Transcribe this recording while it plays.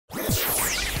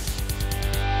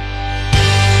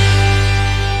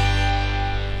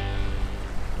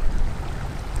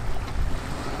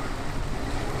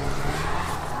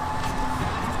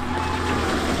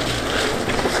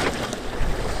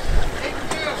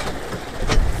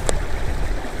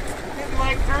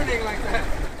Turning like that.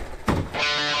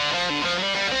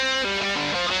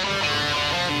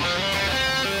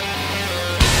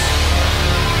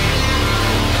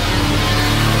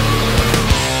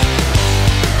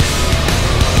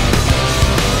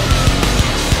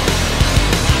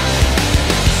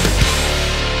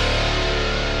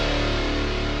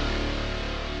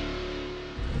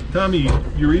 Tommy,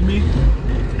 you read me?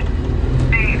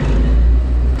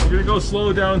 We're gonna go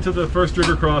slow down to the first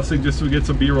river crossing just so we get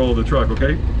some B-roll of the truck,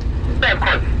 okay? Yeah, of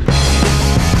course.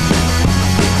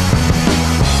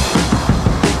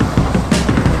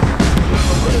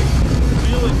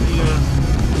 Feeling the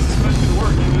suspension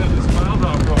work even at this mild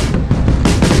off-road.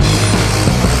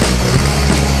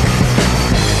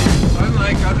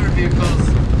 Unlike other vehicles,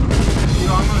 you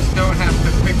almost don't have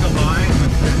to pick a line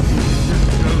with this. You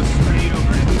just go straight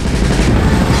over anything.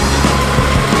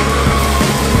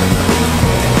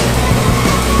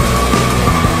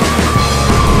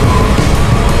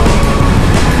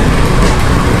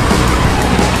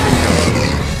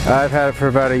 I've had it for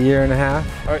about a year and a half.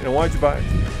 All right, now why'd you buy it?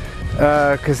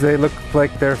 Because they look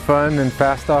like they're fun and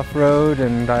fast off-road,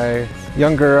 and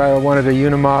younger I wanted a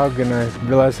Unimog, and I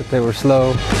realized that they were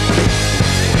slow.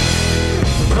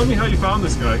 Tell me how you found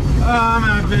this guy.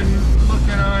 I've been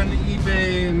looking on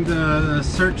eBay and the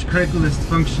search Craigslist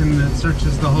function that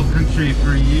searches the whole country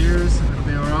for years.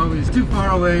 They were always too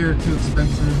far away or too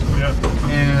expensive. Yeah.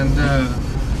 And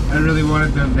I really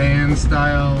wanted the van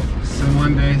style, so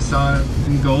one day saw it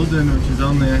in Golden, which is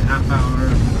only a half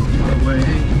hour away.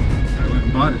 I went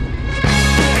and bought it.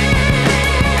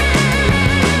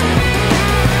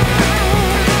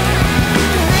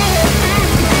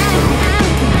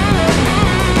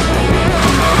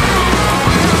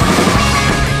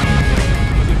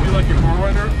 Does it feel like your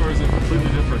 4Runner, or is it completely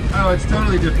different? Oh, it's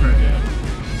totally different. Yeah.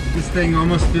 This thing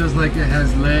almost feels like it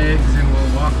has legs and will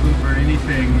walk over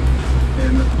anything.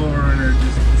 And the 4Runner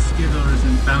just skitters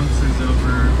and bounces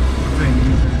over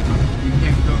things. And you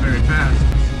can't go very fast.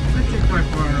 I take my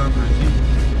 4Runner over a Jeep.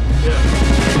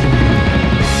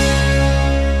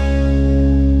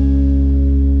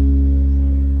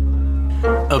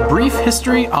 Yeah. A brief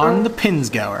history on the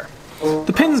Pinzgauer.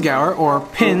 The Pinzgauer, or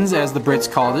Pinz as the Brits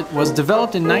called it, was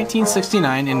developed in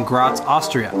 1969 in Graz,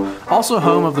 Austria, also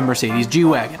home of the Mercedes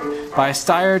G-Wagon, by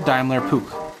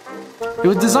steyr-daimler-puch. It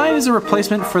was designed as a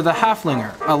replacement for the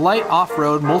Haflinger, a light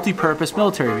off-road multi-purpose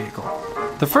military vehicle.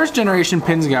 The first generation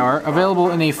Pinzgauer,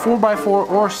 available in a 4x4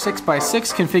 or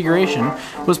 6x6 configuration,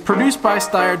 was produced by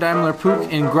steyr-daimler-puch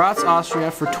in Graz,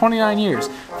 Austria for 29 years,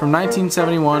 from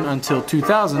 1971 until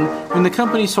 2000, when the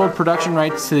company sold production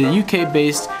rights to the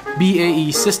UK-based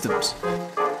BAE Systems.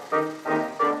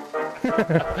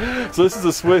 So this is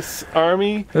a Swiss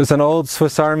Army? It was an old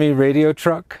Swiss Army radio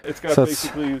truck. It's got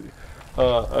basically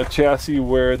a chassis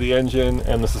where the engine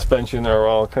and the suspension are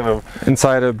all kind of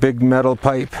inside a big metal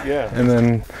pipe. Yeah. And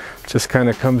then just kind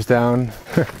of comes down.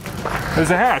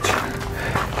 There's a hatch.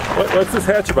 What's this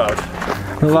hatch about?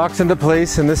 It locks into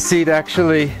place, and this seat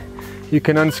actually, you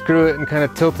can unscrew it and kind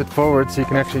of tilt it forward so you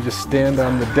can actually just stand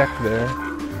on the deck there.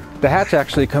 The hatch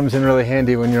actually comes in really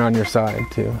handy when you're on your side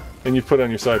too. And you put it on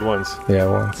your side once? Yeah,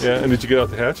 once. Yeah, and did you get out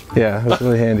the hatch? Yeah, it was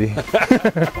really handy.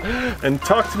 And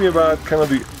talk to me about kind of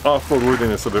the off-road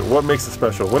worthiness of it. What makes it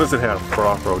special? What does it have for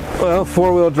off-road? Well,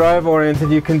 four-wheel drive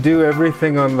oriented, you can do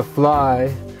everything on the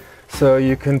fly. So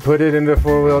you can put it into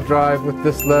four-wheel drive with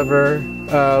this lever,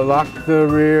 lock the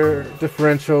rear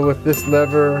differential with this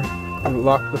lever,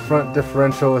 lock the front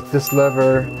differential with this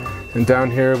lever, and down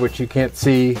here, which you can't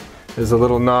see, is a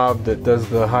little knob that does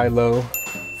the high-low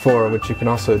for, which you can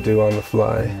also do on the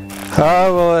fly.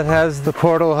 Well, it has the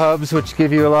portal hubs, which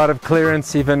give you a lot of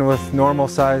clearance even with normal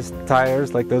sized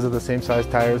tires. Like those are the same size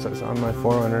tires as on my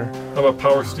 4Runner. How about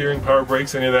power steering, power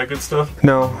brakes, any of that good stuff?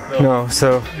 No.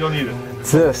 So you don't need it.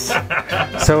 It's this.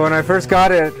 So when I first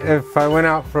got it, if I went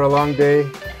out for a long day,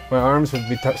 my arms would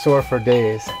be sore for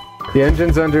days. The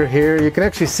engine's under here. You can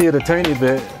actually see it a tiny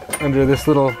bit under this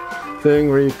little thing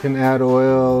where you can add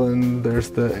oil, and there's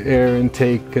the air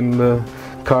intake and the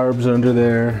carbs under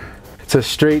there. It's a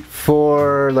straight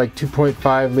 4, like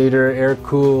 2.5 liter air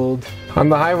cooled. On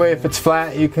the highway, if it's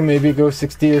flat, you can maybe go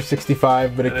 60 or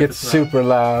 65, but it gets super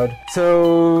loud.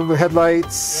 So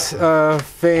headlights,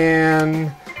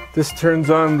 fan, this turns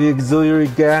on the auxiliary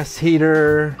gas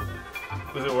heater.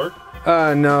 Does it work?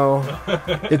 No.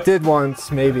 It did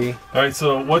once, maybe. Alright,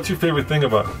 so what's your favorite thing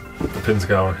about the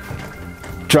Pinzgauer?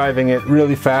 driving it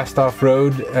really fast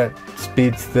off-road at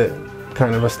speeds that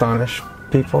kind of astonish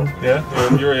people. Yeah,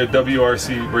 and you're a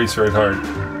WRC racer at heart.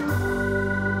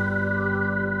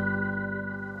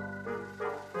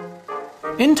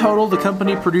 In total, the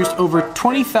company produced over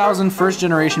 20,000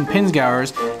 first-generation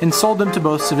Pinzgauers and sold them to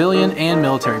both civilian and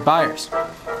military buyers.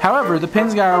 However, the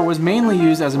Pinzgauer was mainly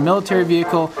used as a military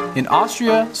vehicle in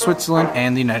Austria, Switzerland,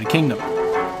 and the United Kingdom.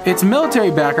 Its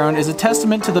military background is a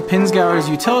testament to the Pinzgauer's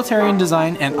utilitarian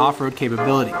design and off-road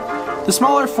capability. The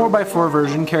smaller 4x4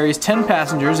 version carries 10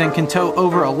 passengers and can tow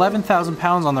over 11,000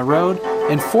 pounds on the road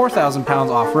and 4,000 pounds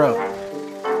off-road.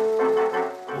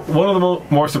 One of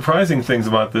the more surprising things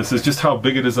about this is just how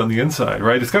big it is on the inside,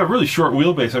 right? It's got a really short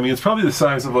wheelbase. I mean, it's probably the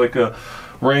size of like a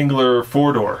Wrangler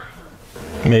 4-door.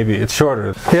 Maybe it's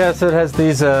shorter. Yeah, so it has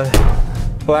these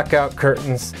blackout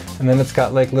curtains, and then it's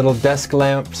got like little desk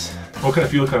lamps. What kind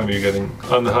of fuel economy are you getting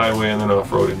on the highway and then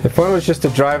off-roading? If one was just to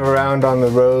drive around on the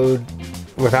road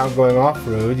without going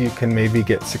off-road, you can maybe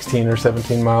get 16 or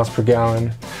 17 miles per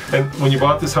gallon. And when you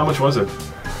bought this, how much was it?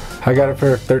 I got it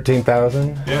for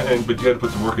 $13,000. Yeah, but you had to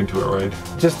put some work into it,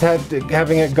 right? Just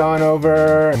having it gone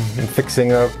over and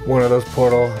fixing up one of those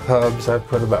portal hubs, I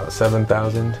put about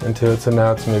 $7,000 into it, so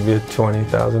now it's maybe a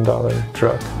 $20,000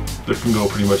 truck. That can go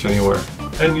pretty much anywhere.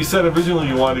 And you said originally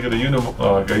you wanted to get a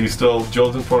Unimog. Are you still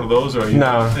jonesing for one of those, or are you,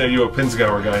 no. Are you a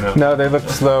Pinzgauer guy now? No, they look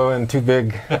slow and too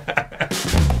big.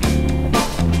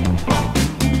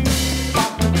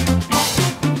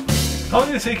 How long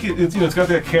did it take you? It's got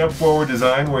that cab forward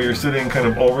design where you're sitting kind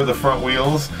of over the front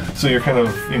wheels, so you're kind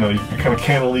of, you're kind of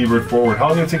cantilevered forward. How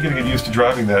long did it take you to get used to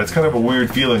driving that? It's kind of a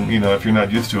weird feeling, if you're not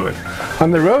used to it.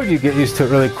 On the road, you get used to it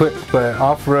really quick, but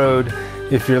off-road,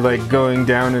 if you're like going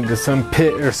down into some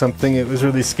pit or something, it was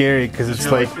really scary because it's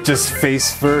like just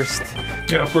face first.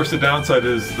 Yeah, of course the downside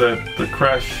is that the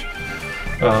crash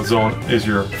zone is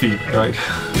your feet, right?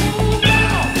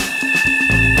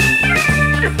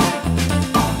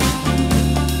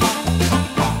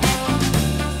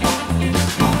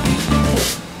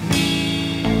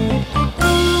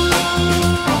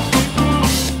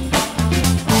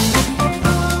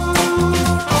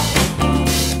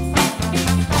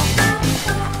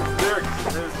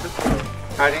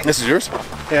 This is yours?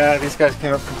 Yeah, these guys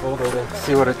came up from Boulder to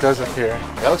see what it does up here.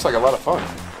 That looks like a lot of fun.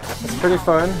 It's pretty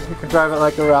fun. You can drive it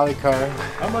like a rally car.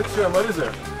 How much, what is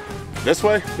there? This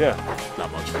way? Yeah.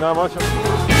 Not much. Not much?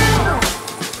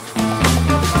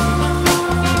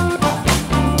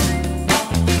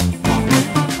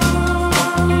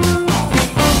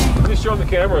 Just showing the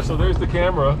camera, so there's the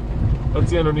camera. That's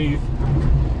the underneath.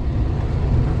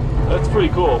 That's pretty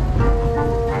cool.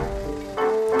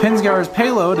 Pinzgauer's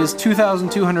payload is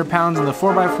 2,200 pounds in the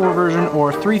 4x4 version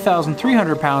or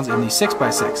 3,300 pounds in the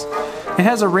 6x6. It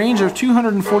has a range of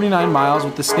 249 miles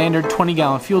with the standard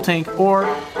 20-gallon fuel tank, or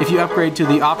if you upgrade to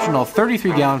the optional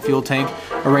 33-gallon fuel tank,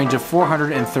 a range of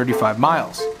 435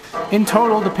 miles. In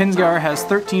total, the Pinzgauer has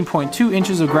 13.2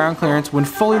 inches of ground clearance when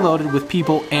fully loaded with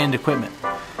people and equipment.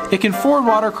 It can ford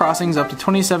water crossings up to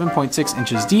 27.6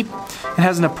 inches deep. It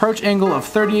has an approach angle of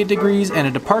 38 degrees and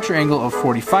a departure angle of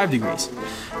 45 degrees.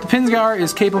 The Pinzgauer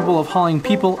is capable of hauling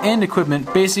people and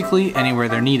equipment basically anywhere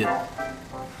they're needed.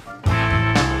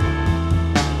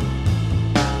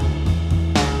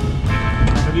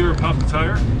 Have you ever popped a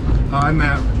tire? I'm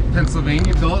at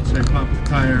Pennsylvania Gulch. I popped the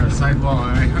tire on a sidewall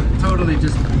and I totally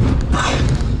just...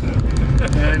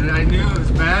 and I knew it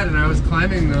was bad, and I was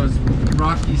climbing those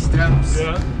rocky steps.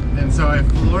 Yeah. And so I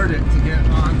floored it to get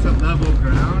onto level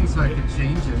ground so I could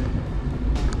change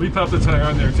it. We popped the tire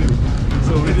on there too.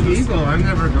 So we It's did this. legal. I'm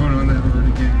never going on that road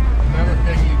again. Another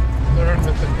thing you learn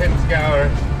with the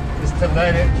Pinzgauer is to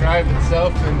let it drive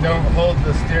itself and don't hold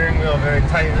the steering wheel very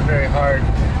tight or very hard,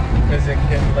 because it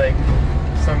can like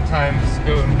sometimes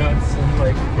go nuts and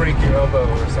like break your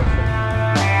elbow or something.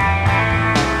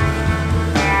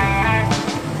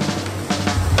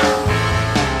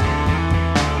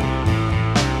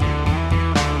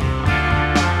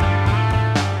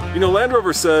 Land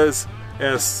Rover says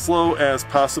as slow as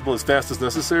possible, as fast as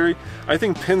necessary. I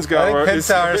think Pinzgauer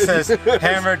says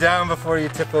hammer down before you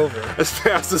tip over. As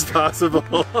fast as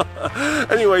possible.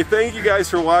 Anyway, thank you guys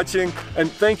for watching,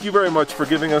 and thank you very much for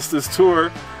giving us this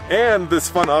tour and this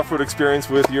fun off-road experience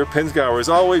with your Pinzgauer. As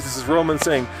always, this is Roman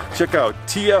saying check out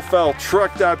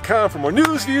tfltruck.com for more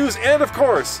news, views, and of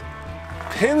course,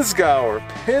 Pinzgauer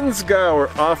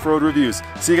off-road reviews.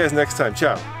 See you guys next time.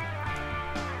 Ciao.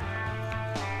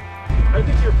 I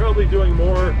think you're probably doing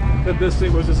more than this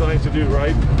thing was designed to do,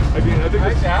 right? I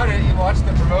doubt it. You watch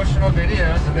the promotional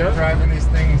videos and they're driving these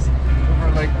things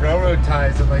over like railroad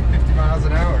ties at like 50 miles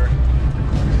an hour.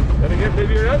 And again,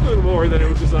 maybe you're not doing more than it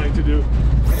was designed to do.